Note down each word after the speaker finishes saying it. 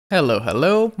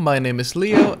Hello, my name is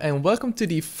Leo and welcome to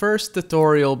the first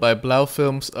tutorial by Blauw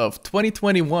Films of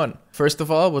 2021. First of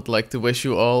all, I would like to wish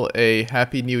you all a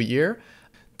happy new year.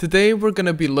 Today we're going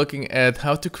to be looking at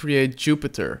how to create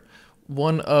Jupiter,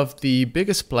 one of the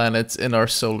biggest planets in our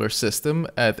solar system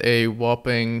at a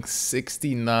whopping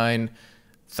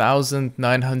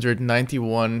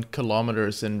 69,991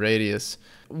 kilometers in radius.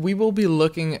 We will be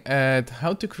looking at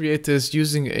how to create this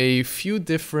using a few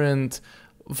different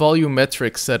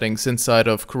volumetric settings inside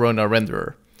of Corona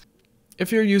Renderer.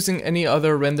 If you're using any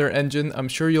other render engine, I'm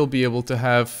sure you'll be able to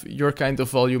have your kind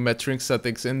of volumetric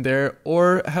settings in there,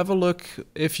 or have a look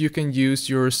if you can use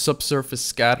your subsurface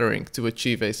scattering to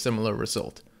achieve a similar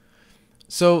result.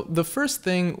 So the first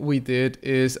thing we did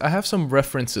is I have some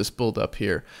references pulled up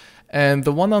here, and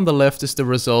the one on the left is the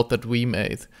result that we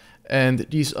made, and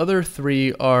these other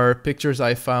three are pictures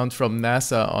I found from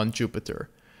NASA on Jupiter.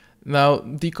 Now,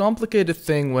 the complicated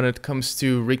thing when it comes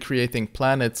to recreating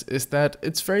planets is that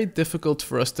it's very difficult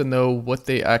for us to know what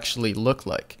they actually look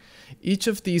like. Each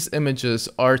of these images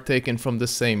are taken from the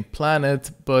same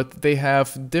planet, but they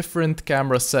have different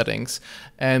camera settings,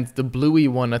 and the bluey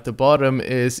one at the bottom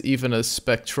is even a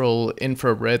spectral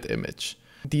infrared image.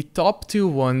 The top two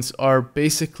ones are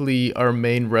basically our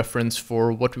main reference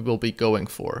for what we will be going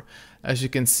for. As you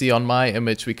can see on my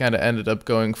image, we kind of ended up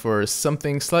going for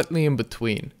something slightly in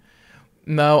between.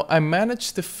 Now, I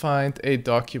managed to find a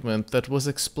document that was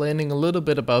explaining a little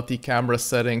bit about the camera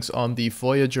settings on the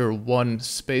Voyager 1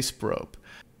 space probe.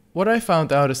 What I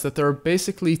found out is that there are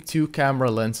basically two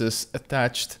camera lenses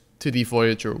attached to the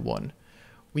Voyager 1.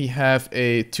 We have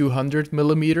a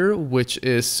 200mm, which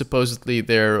is supposedly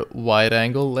their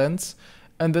wide-angle lens,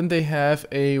 and then they have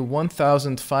a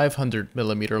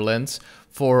 1500mm lens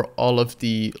for all of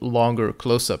the longer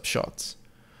close-up shots.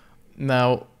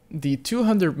 Now, the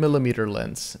 200mm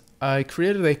lens, I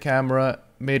created a camera,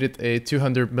 made it a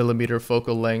 200mm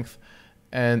focal length,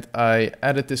 and I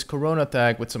added this Corona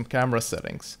tag with some camera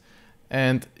settings.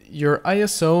 And your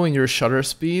ISO and your shutter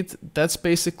speed, that's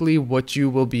basically what you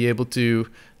will be able to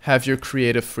have your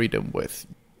creative freedom with.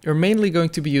 You're mainly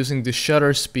going to be using the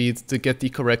shutter speed to get the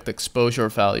correct exposure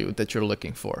value that you're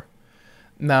looking for.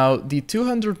 Now, the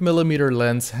 200mm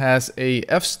lens has a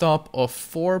f-stop of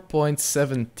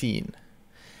 4.17.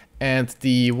 and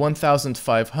the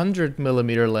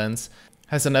 1500mm lens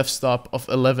has an f-stop of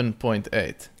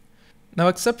 11.8. Now,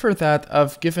 except for that,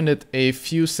 I've given it a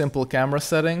few simple camera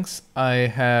settings. I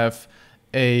have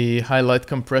a highlight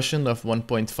compression of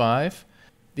 1.5.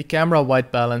 The camera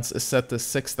white balance is set to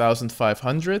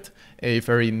 6500, a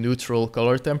very neutral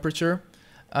color temperature.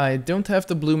 I don't have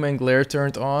the bloom and glare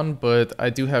turned on, but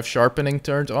I do have sharpening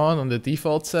turned on the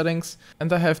default settings.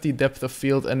 And I have the depth of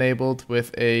field enabled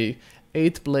with a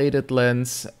 8-bladed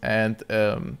lens and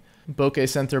bokeh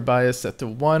center bias set to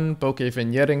 1, bokeh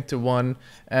vignetting to 1,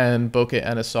 and bokeh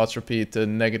anisotropy to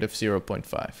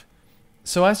 -0.5.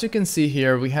 So as you can see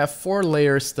here, we have 4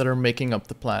 layers that are making up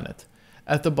the planet.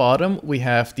 At the bottom, we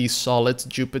have the solid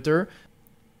Jupiter.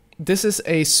 This is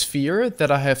a sphere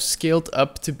that I have scaled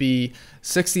up to be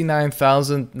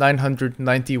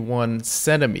 69,991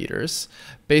 centimeters.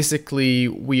 Basically,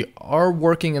 we are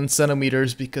working in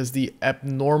centimeters because the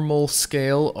abnormal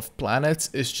scale of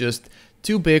planets is just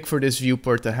too big for this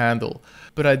viewport to handle.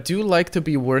 But I do like to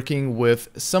be working with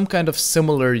some kind of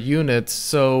similar unit,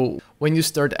 so when you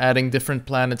start adding different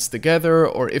planets together,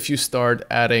 or if you start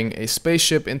adding a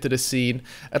spaceship into the scene,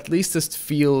 at least this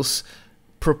feels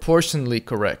proportionally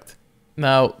correct.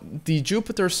 Now, the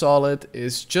Jupiter solid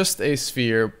is just a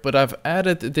sphere, but I've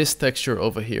added this texture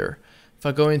over here. If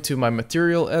I go into my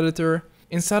material editor,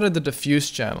 inside of the diffuse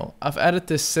channel, I've added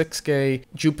this 6K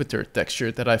Jupiter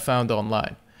texture that I found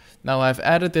online. Now, I've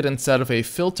added it inside of a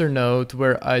filter node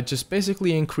where I just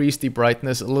basically increased the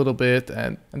brightness a little bit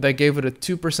and I gave it a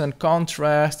 2%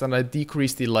 contrast and I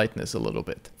decreased the lightness a little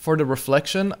bit. For the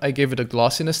reflection, I gave it a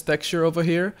glossiness texture over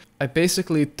here. I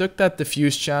basically took that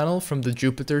diffuse channel from the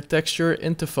Jupiter texture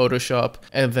into Photoshop,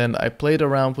 and then I played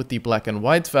around with the black and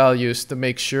white values to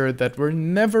make sure that we're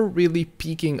never really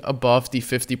peaking above the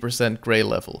 50% gray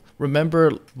level.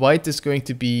 Remember, white is going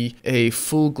to be a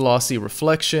full glossy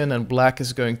reflection and black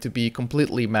is going to be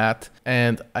completely matte,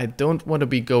 and I don't want to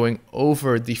be going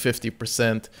over the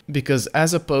 50% because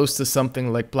as opposed to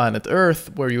something like planet Earth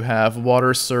where you have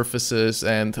water surfaces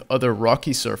and other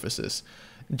rocky surfaces,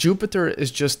 Jupiter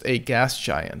is just a gas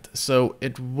giant, so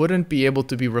it wouldn't be able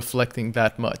to be reflecting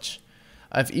that much.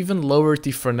 I've even lowered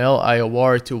the Fresnel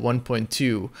IOR to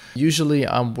 1.2. Usually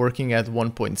I'm working at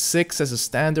 1.6 as a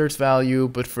standard value,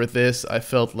 but for this I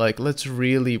felt like let's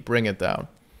really bring it down.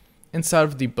 Inside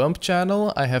of the bump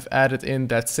channel, I have added in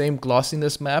that same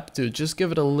glossiness map to just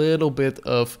give it a little bit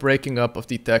of breaking up of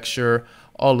the texture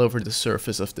all over the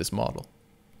surface of this model.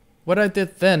 What I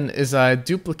did then is I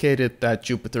duplicated that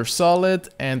Jupiter solid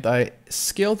and I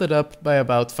scaled it up by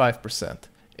about 5%.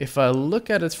 If I look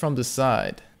at it from the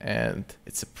side, and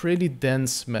it's a pretty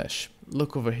dense mesh,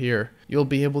 look over here, you'll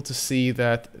be able to see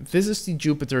that this is the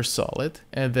Jupiter solid,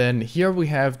 and then here we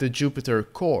have the Jupiter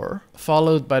core,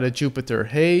 followed by the Jupiter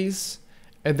haze,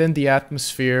 and then the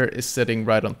atmosphere is sitting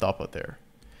right on top of there.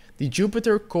 The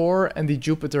Jupiter core and the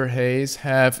Jupiter haze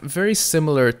have very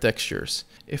similar textures.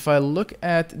 If I look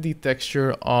at the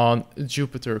texture on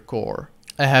Jupiter core,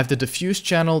 I have the diffuse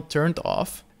channel turned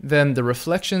off, then the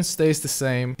reflection stays the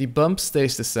same, the bump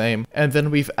stays the same, and then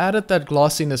we've added that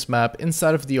glossiness map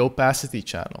inside of the opacity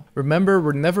channel. Remember,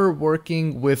 we're never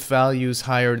working with values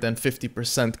higher than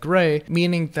 50% gray,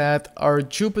 meaning that our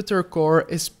Jupiter core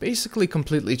is basically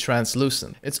completely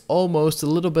translucent. It's almost a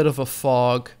little bit of a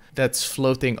fog that's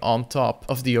floating on top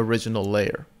of the original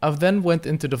layer. I've then went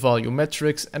into the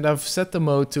volumetrics and I've set the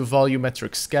mode to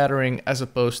volumetric scattering as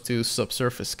opposed to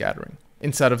subsurface scattering.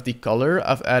 Inside of the color,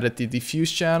 I've added the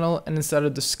diffuse channel, and inside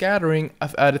of the scattering,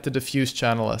 I've added the diffuse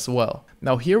channel as well.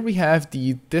 Now here we have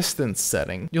the distance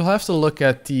setting. You'll have to look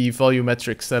at the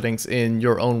volumetric settings in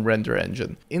your own render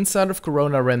engine. Inside of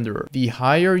Corona Renderer, the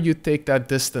higher you take that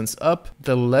distance up,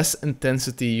 the less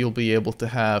intensity you'll be able to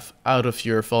have out of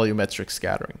your volumetric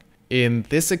scattering. In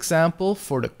this example,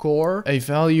 for the core, a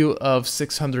value of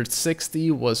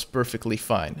 660 was perfectly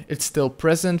fine. It's still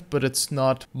present, but it's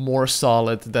not more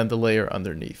solid than the layer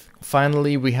underneath.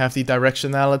 Finally, we have the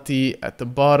directionality at the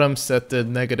bottom set to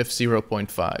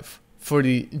 -0.5. For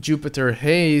the Jupiter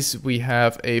haze, we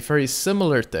have a very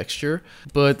similar texture,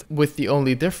 but with the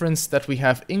only difference that we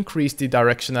have increased the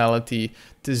directionality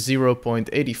to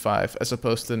 0.85 as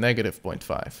opposed to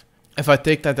 -0.5. If I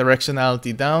take that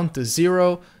directionality down to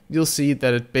 0, you'll see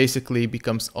that it basically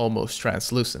becomes almost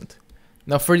translucent.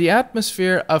 Now for the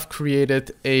atmosphere, I've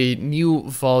created a new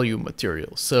volume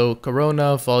material, so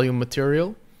Corona volume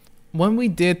material. When we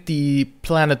did the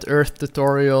Planet Earth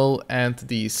tutorial and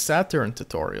the Saturn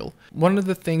tutorial, one of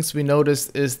the things we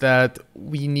noticed is that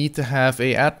we need to have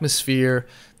an atmosphere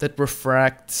that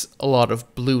refracts a lot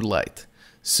of blue light.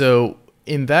 So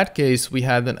in that case, we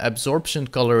had an absorption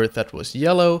color that was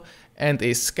yellow and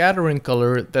a scattering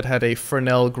color that had a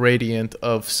Fresnel gradient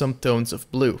of some tones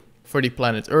of blue. For the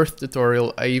Planet Earth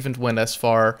tutorial, I even went as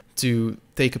far to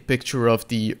take a picture of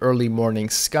the early morning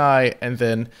sky and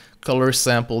then color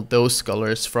sample those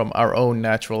colors from our own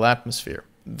natural atmosphere.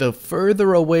 The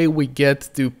further away we get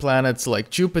to planets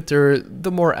like Jupiter,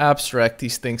 the more abstract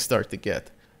these things start to get.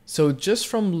 So just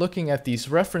from looking at these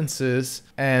references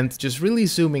and just really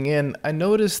zooming in, I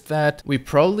noticed that we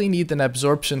probably need an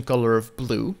absorption color of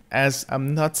blue, as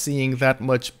I'm not seeing that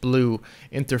much blue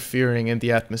interfering in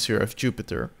the atmosphere of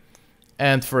Jupiter.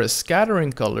 And for a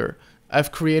scattering color,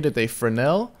 I've created a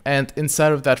Fresnel, and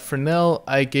inside of that Fresnel,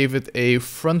 I gave it a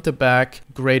front to back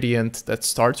gradient that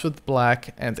starts with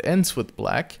black and ends with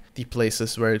black, the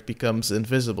places where it becomes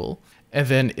invisible. And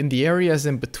then in the areas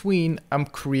in between, I'm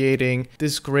creating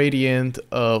this gradient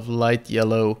of light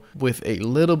yellow with a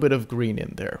little bit of green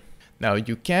in there. Now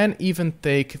you can even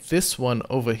take this one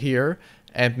over here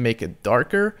and make it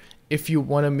darker if you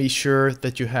want to be sure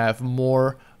that you have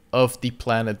more of the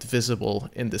planet visible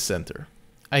in the center.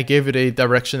 I gave it a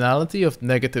directionality of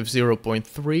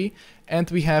 -0.3 and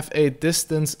we have a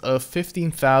distance of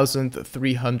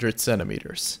 15,300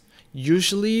 centimeters.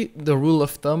 Usually the rule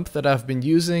of thumb that I've been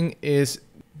using is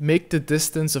make the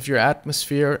distance of your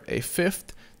atmosphere a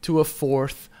fifth to a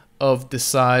fourth of the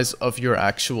size of your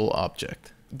actual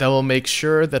object. That will make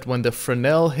sure that when the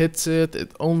Fresnel hits it,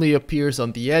 it only appears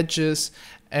on the edges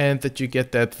and that you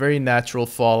get that very natural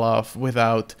fall off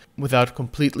without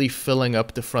completely filling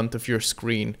up the front of your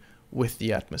screen with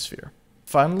the atmosphere.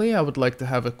 Finally, I would like to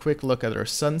have a quick look at our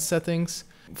sun settings.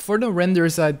 For the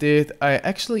renders I did, I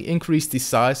actually increased the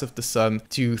size of the sun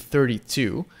to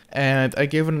 32 and I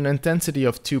gave it an intensity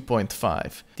of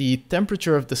 2.5. The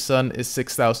temperature of the sun is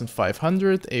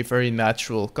 6500, a very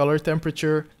natural color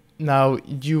temperature. Now,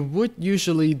 you would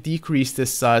usually decrease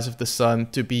this size of the sun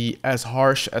to be as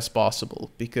harsh as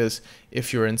possible, because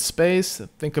if you're in space,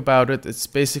 think about it, it's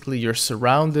basically you're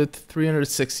surrounded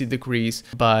 360 degrees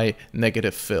by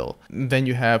negative fill. Then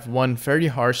you have one very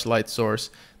harsh light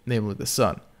source, namely the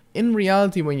sun. In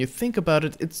reality, when you think about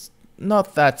it, it's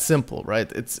not that simple,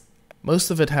 right?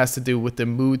 Most of it has to do with the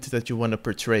mood that you want to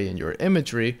portray in your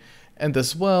imagery, and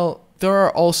as well, there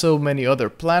are also many other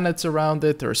planets around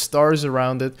it, there are stars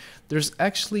around it. There's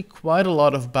actually quite a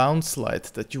lot of bounce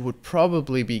light that you would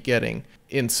probably be getting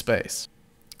in space.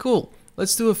 Cool.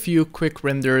 Let's do a few quick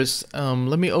renders.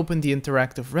 Let me open the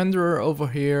interactive renderer over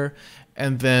here,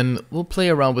 and then we'll play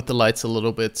around with the lights a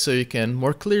little bit so you can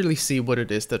more clearly see what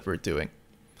it is that we're doing.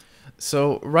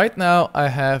 So right now I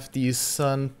have the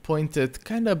sun pointed,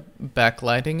 kind of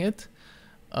backlighting it.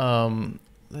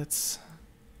 Let's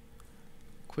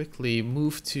quickly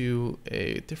move to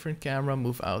a different camera,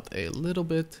 move out a little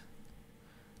bit.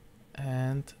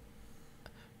 And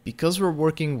because we're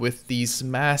working with these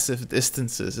massive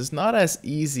distances, it's not as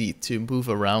easy to move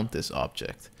around this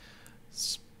object,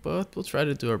 but we'll try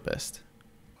to do our best.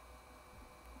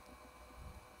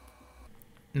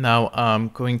 Now I'm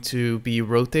going to be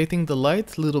rotating the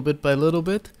light little bit by little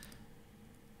bit,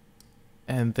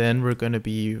 and then we're going to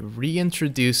be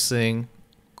reintroducing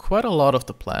quite a lot of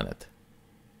the planet.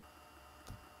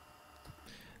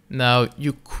 Now,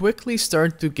 you quickly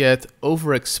start to get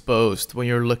overexposed when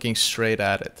you're looking straight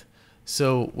at it.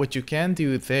 So what you can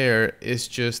do there is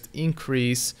just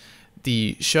increase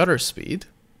the shutter speed,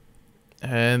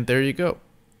 and there you go.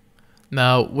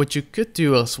 Now, what you could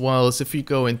do as well is if you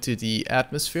go into the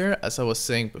atmosphere, as I was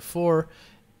saying before,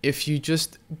 if you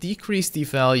just decrease the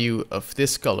value of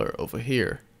this color over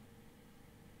here,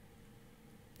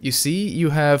 you see you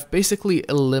have basically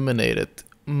eliminated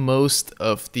most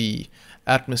of the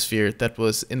atmosphere that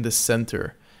was in the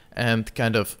center and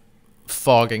kind of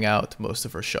fogging out most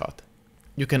of our shot.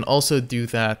 You can also do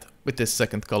that with this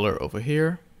second color over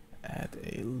here. Add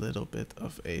a little bit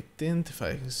of a tint. If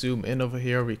I zoom in over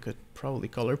here, we could probably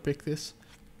color pick this.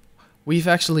 We've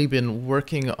actually been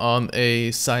working on a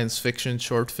science fiction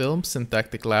short film,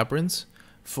 Syntactic Labyrinths,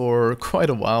 for quite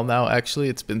a while now. Actually,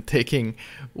 it's been taking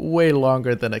way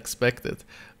longer than expected,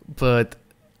 but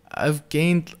I've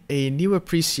gained a new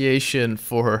appreciation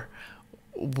for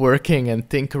working and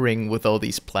tinkering with all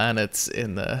these planets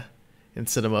in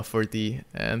Cinema 4D,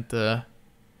 and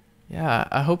yeah,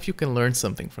 I hope you can learn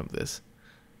something from this.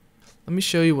 Let me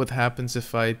show you what happens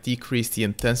if I decrease the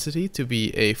intensity to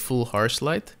be a full harsh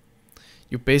light.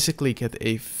 You basically get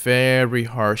a very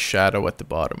harsh shadow at the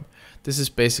bottom. This is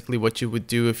basically what you would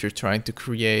do if you're trying to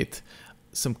create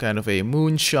some kind of a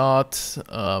moonshot.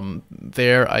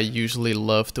 There I usually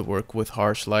love to work with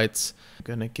harsh lights. I'm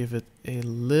gonna give it a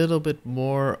little bit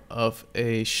more of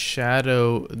a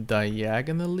shadow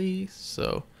diagonally,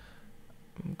 so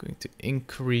I'm going to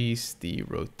increase the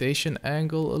rotation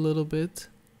angle a little bit,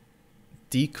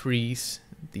 decrease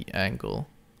the angle.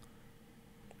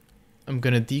 I'm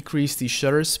gonna decrease the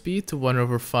shutter speed to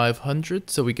 1/500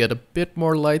 so we get a bit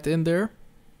more light in there.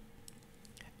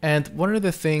 And one of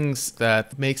the things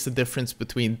that makes the difference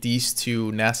between these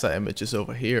two NASA images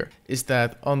over here is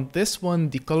that on this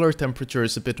one, the color temperature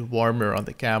is a bit warmer on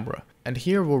the camera. And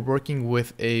here we're working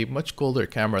with a much colder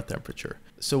camera temperature.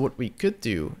 So what we could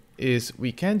do is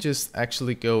we can just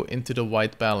actually go into the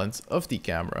white balance of the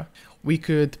camera. We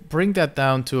could bring that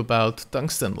down to about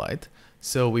tungsten light.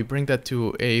 So we bring that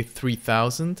to a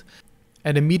 3000,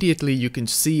 and immediately you can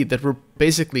see that we're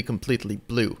basically completely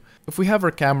blue. If we have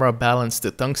our camera balanced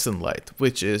to tungsten light,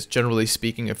 which is generally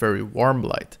speaking a very warm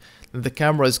light, then the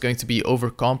camera is going to be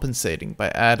overcompensating by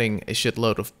adding a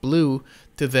shitload of blue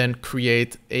to then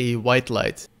create a white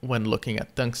light when looking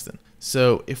at tungsten.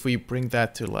 So if we bring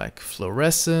that to like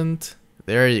fluorescent,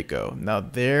 there you go. Now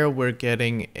there we're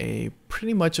getting a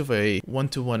pretty much of a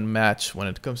one-to-one match when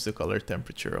it comes to color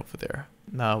temperature over there.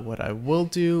 Now what I will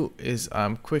do is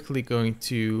I'm quickly going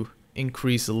to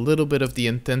increase a little bit of the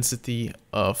intensity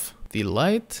of the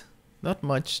light. Not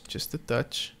much, just a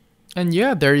touch. And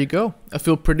yeah, there you go. I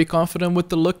feel pretty confident with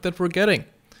the look that we're getting.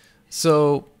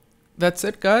 So that's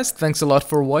it, guys. Thanks a lot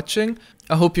for watching.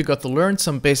 I hope you got to learn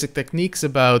some basic techniques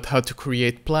about how to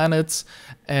create planets.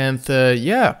 And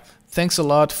yeah, thanks a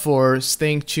lot for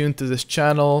staying tuned to this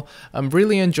channel. I'm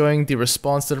really enjoying the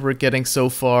response that we're getting so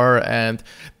far, and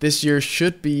this year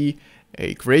should be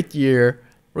a great year.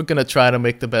 We're gonna try to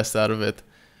make the best out of it.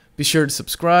 Be sure to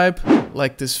subscribe,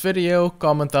 like this video,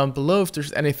 comment down below if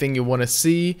there's anything you want to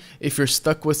see. If you're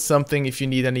stuck with something, if you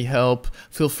need any help,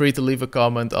 feel free to leave a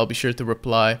comment. I'll be sure to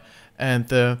reply.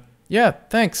 And yeah,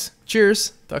 thanks.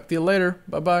 Cheers. Talk to you later.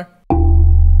 Bye-bye.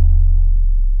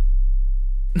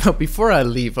 Now, before I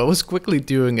leave, I was quickly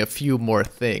doing a few more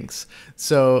things.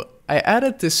 So I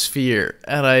added this sphere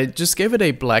and I just gave it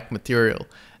a black material.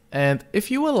 And if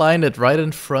you align it right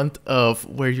in front of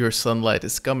where your sunlight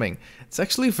is coming, it's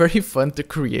actually very fun to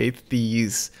create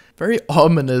these very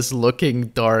ominous looking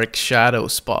dark shadow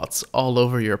spots all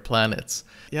over your planets.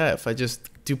 Yeah, if I just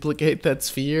duplicate that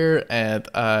sphere and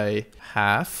I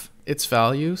half its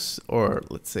values, or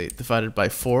let's say divided by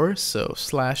 4, so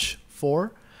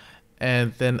 /4,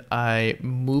 and then I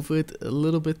move it a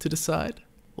little bit to the side.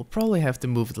 We'll probably have to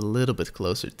move it a little bit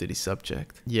closer to the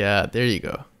subject. Yeah, there you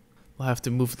go. We'll have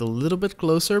to move it a little bit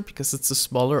closer because it's a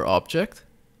smaller object.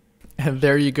 And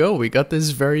there you go, we got this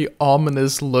very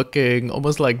ominous looking,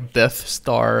 almost like Death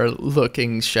Star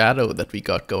looking shadow that we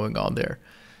got going on there.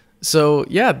 So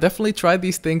yeah, definitely try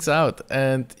these things out.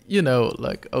 And you know,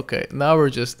 like, okay, now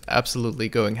we're just absolutely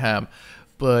going ham.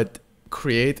 But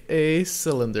create a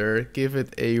cylinder, give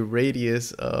it a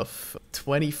radius of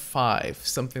 25,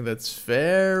 something that's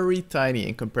very tiny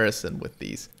in comparison with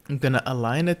these. I'm gonna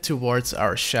align it towards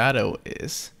our shadow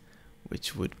is,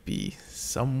 which would be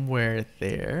somewhere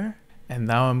there. And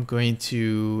now I'm going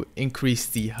to increase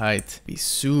the height, be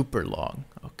super long.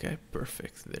 Okay,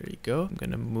 perfect. There you go. I'm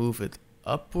gonna move it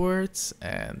upwards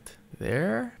and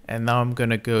there. And now I'm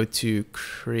gonna go to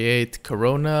create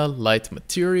Corona light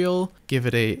material, give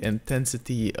it a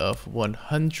intensity of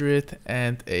 100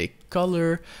 and a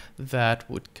color that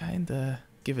would kinda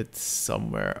give it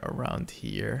somewhere around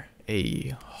here, a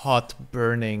hot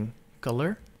burning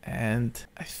color. And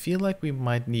I feel like we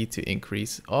might need to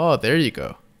increase. Oh, there you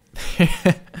go.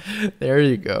 There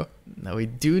you go. Now we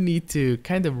do need to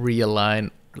kind of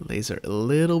realign our laser a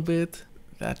little bit.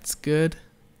 That's good.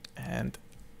 And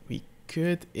we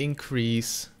could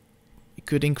increase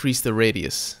the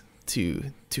radius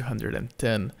to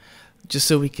 210 just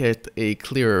so we get a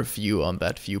clearer view on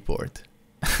that viewport.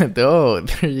 Oh,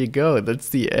 there you go. That's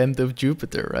the end of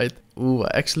Jupiter, right? Ooh,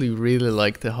 I actually really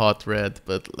like the hot red,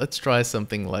 but let's try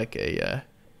something like a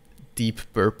deep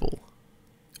purple.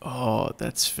 Oh,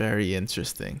 that's very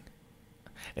interesting.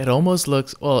 It almost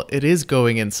looks, well, it is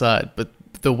going inside, but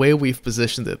the way we've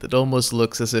positioned it, it almost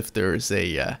looks as if there's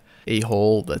a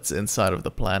hole that's inside of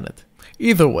the planet.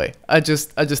 Either way, I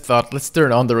just thought let's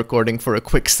turn on the recording for a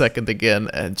quick second again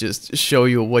and just show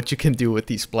you what you can do with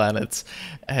these planets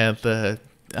and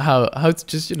how to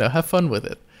just, you know, have fun with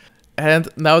it. And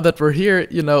now that we're here,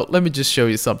 you know, let me just show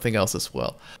you something else as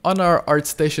well. On our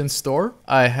ArtStation store,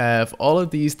 I have all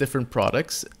of these different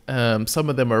products. Some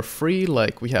of them are free,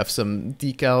 like we have some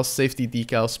decals, safety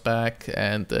decals pack,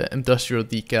 and industrial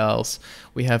decals.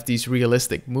 We have these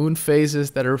realistic moon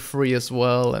phases that are free as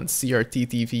well, and CRT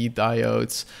TV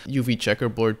diodes, UV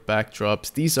checkerboard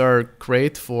backdrops. These are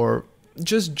great for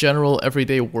just general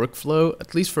everyday workflow,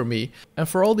 at least for me. And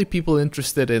for all the people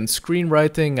interested in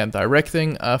screenwriting and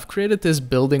directing, I've created this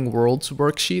building worlds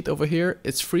worksheet over here.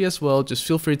 It's free as well, just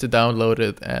feel free to download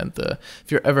it. And if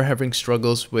you're ever having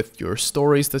struggles with your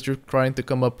stories that you're trying to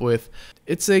come up with,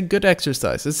 it's a good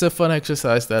exercise. It's a fun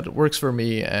exercise that works for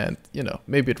me, and you know,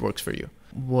 maybe it works for you.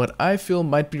 What I feel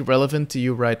might be relevant to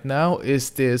you right now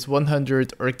is this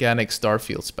 100 organic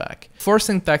starfields pack. For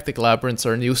Syntactic Labyrinths,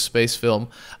 our new space film,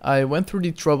 I went through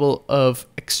the trouble of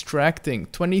extracting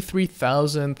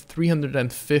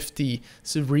 23,350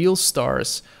 real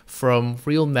stars from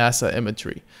real NASA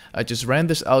imagery. I just ran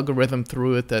this algorithm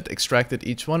through it that extracted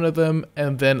each one of them,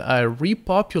 and then I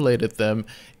repopulated them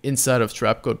inside of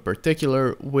Trapcode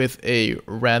Particular with a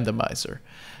randomizer.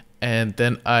 And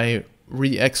then I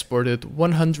re-exported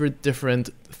 100 different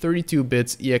 32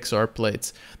 bits EXR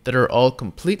plates that are all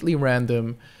completely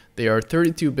random. They are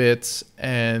 32 bits,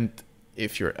 and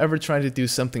if you're ever trying to do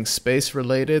something space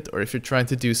related, or if you're trying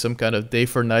to do some kind of day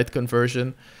for night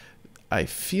conversion, I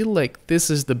feel like this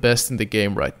is the best in the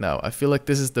game right now. I feel like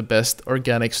this is the best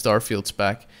organic starfields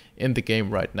pack in the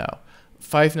game right now.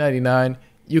 $5.99,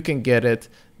 you can get it.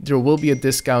 There will be a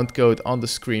discount code on the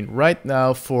screen right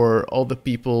now for all the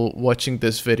people watching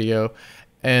this video.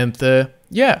 And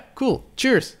yeah, cool.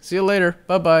 Cheers. See you later.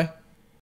 Bye-bye.